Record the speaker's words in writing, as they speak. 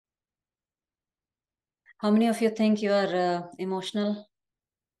How many of you think you are emotional?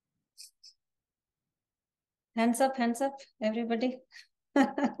 Hands up, everybody.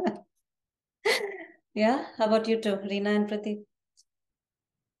 Yeah, how about you two, Reena and Pradeep?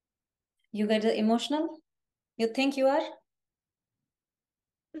 You guys are emotional? You think you are?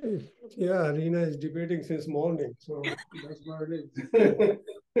 Yeah, Reena is debating since morning, so that's what it is.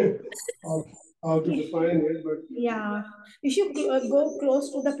 how, how to define it, but Yeah, you should go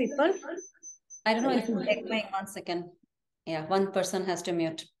close to the people. I don't know if you take my 1 second. Yeah, one person has to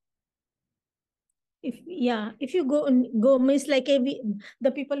mute. If you go means like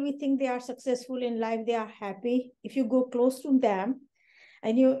the people we think they are successful in life, they are happy. If you go close to them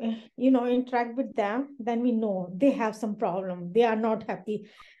and you interact with them, then we know they have some problem. They are not happy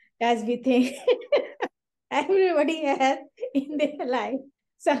as we think. Everybody has in their life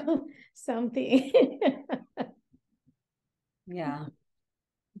something. Yeah.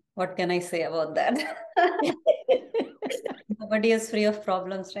 What can I say about that? Nobody is free of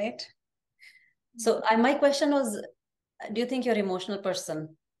problems, right? So my question was, do you think you're an emotional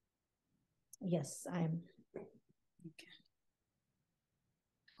person? Yes, I am. Okay.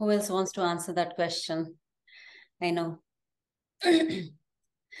 Who else wants to answer that question? I know. Do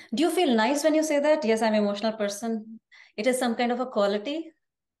you feel nice when you say that? Yes, I'm an emotional person. It is some kind of a quality.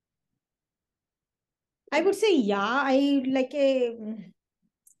 I would say,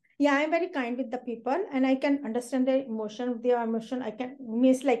 I'm very kind with the people and I can understand their emotion. I can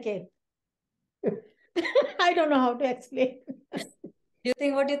miss I don't know how to explain.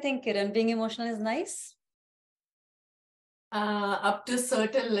 What do you think, Kiran? Being emotional is nice? Up to a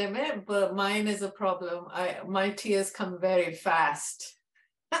certain limit, but mine is a problem. My tears come very fast.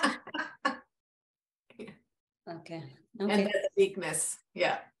 Okay. And that's weakness.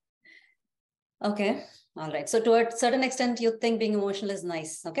 Yeah. Okay. All right. So to a certain extent, you think being emotional is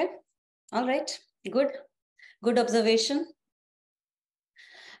nice. Okay. All right. Good observation.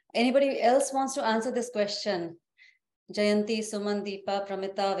 Anybody else wants to answer this question? Jayanti, Suman, Deepa,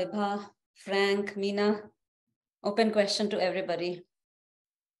 Pramita, Vibha, Frank, Meena. Open question to everybody.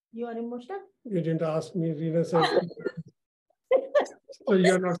 You are emotional? You didn't ask me, Reena said. So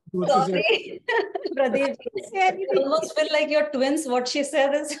you're not supposed to say. Pradeep, I almost feel like you're twins. What she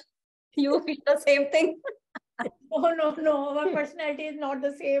said is you feel the same thing. No. Our personality is not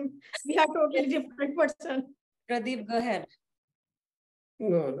the same. We are totally different person. Pradeep, go ahead.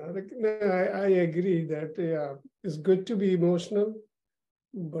 No, I agree that it's good to be emotional,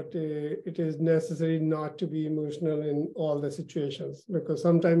 but it is necessary not to be emotional in all the situations, because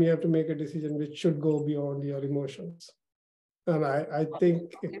sometimes you have to make a decision which should go beyond your emotions. And I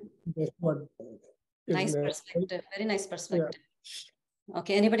think that's what is nice necessary. perspective. Very nice perspective. Yeah.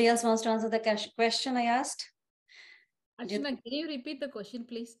 Okay. Anybody else wants to answer the question I asked? Archana, can you repeat the question,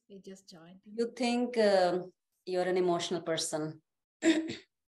 please? I just joined. You think you're an emotional person?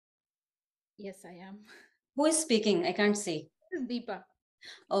 Yes, I am. Who is speaking? I can't see. This is Deepa.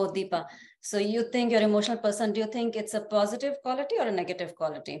 Oh, Deepa. So you think you're an emotional person. Do you think it's a positive quality or a negative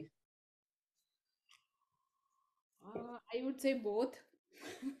quality? I would say both.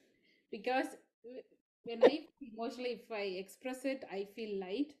 Because when I feel emotional, if I express it, I feel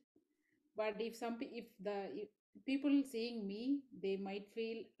light. But if people seeing me, they might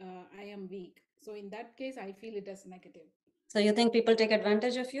feel I am weak. So in that case, I feel it as negative. So you think people take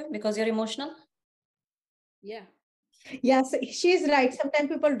advantage of you because you're emotional? Yeah. Yes, she's right. Sometimes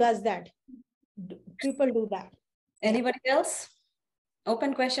people does that. People do that. Anybody else?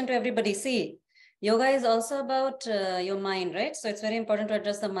 Open question to everybody. See, yoga is also about your mind, right? So it's very important to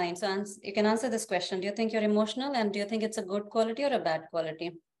address the mind. So you can answer this question. Do you think you're emotional, and do you think it's a good quality or a bad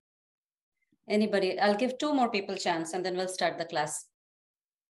quality? Anybody? I'll give 2 more people chance and then we'll start the class.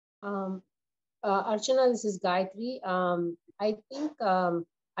 Archana, this is Gayatri. I think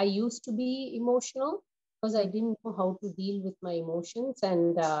I used to be emotional because I didn't know how to deal with my emotions,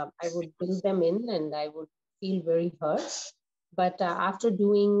 and I would build them in and I would feel very hurt. But after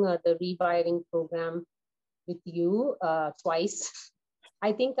doing the rewiring program with you twice,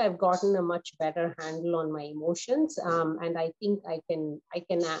 I think I've gotten a much better handle on my emotions, and I think I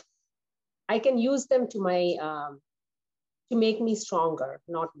can use them to make me stronger,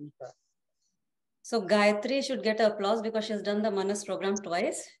 not weaker. So Gayatri should get applause because she's done the Manas program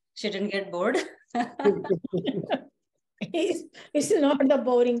twice. She didn't get bored. It's not the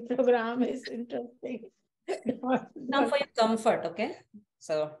boring program. It's interesting. Now for your comfort, okay?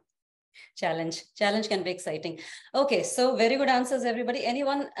 So challenge can be exciting. Okay, so very good answers, everybody.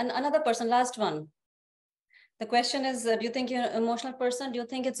 Anyone, and another person, last one. The question is, do you think you're an emotional person? Do you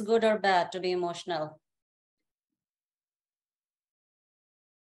think it's good or bad to be emotional?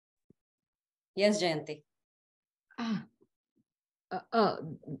 Yes, Jayanti.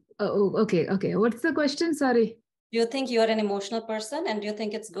 Okay. What's the question? Sorry. Do you think you're an emotional person, and do you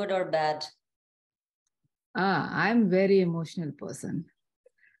think it's good or bad? I'm very emotional person.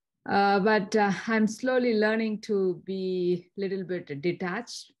 But I'm slowly learning to be a little bit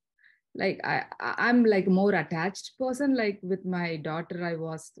detached. Like I'm like more attached person. Like with my daughter, I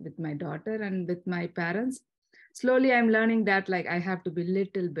was with my daughter and with my parents. Slowly, I'm learning that like I have to be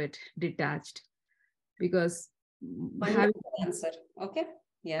little bit detached because having Wonderful answer. Okay.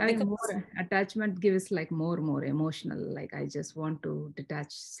 Yeah, having because more attachment gives like more emotional. Like I just want to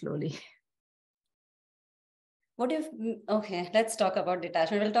detach slowly. what if, okay, let's talk about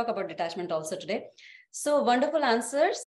detachment. We'll talk about detachment also today. So wonderful answers.